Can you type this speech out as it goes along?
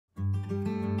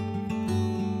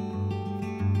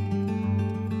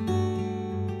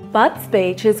Bud's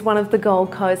Beach is one of the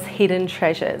Gold Coast's hidden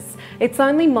treasures. It's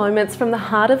only moments from the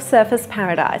heart of surfers'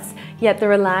 paradise, yet the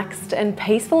relaxed and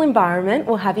peaceful environment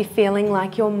will have you feeling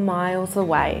like you're miles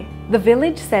away. The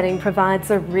village setting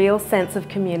provides a real sense of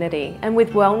community, and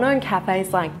with well-known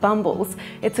cafes like Bumbles,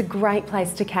 it's a great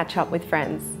place to catch up with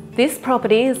friends. This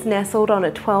property is nestled on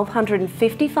a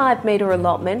 1,255 metre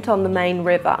allotment on the main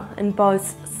river and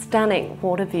boasts stunning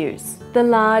water views. The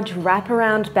large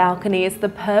wraparound balcony is the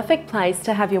perfect place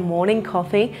to have your morning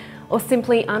coffee or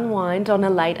simply unwind on a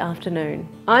late afternoon.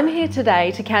 I'm here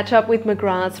today to catch up with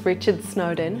McGrath's Richard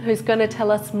Snowden, who's going to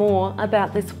tell us more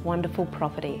about this wonderful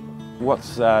property.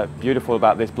 What's beautiful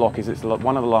about this block is it's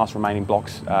one of the last remaining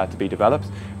blocks to be developed,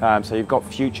 so you've got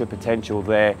future potential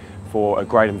there for a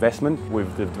great investment.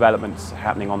 With the developments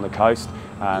happening on the coast,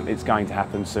 it's going to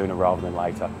happen sooner rather than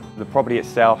later. The property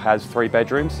itself has 3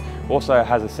 bedrooms, also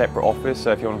has a separate office,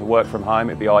 so if you want to work from home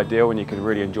it'd be ideal and you could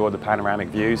really enjoy the panoramic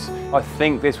views. I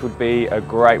think this would be a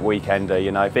great weekender,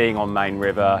 you know, being on Main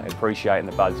River, appreciating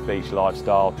the Bud's Beach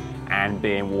lifestyle and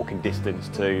being walking distance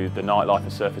to the nightlife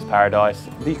of Surfers Paradise.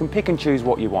 You can pick and choose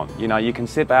what you want. You know, you can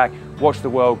sit back, watch the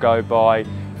world go by,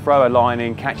 throw a line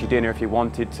in, catch your dinner if you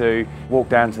wanted to, walk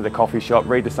down to the coffee shop,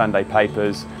 read the Sunday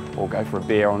papers, or go for a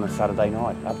beer on a Saturday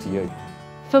night. Up to you.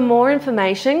 For more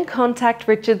information, contact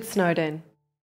Richard Snowden.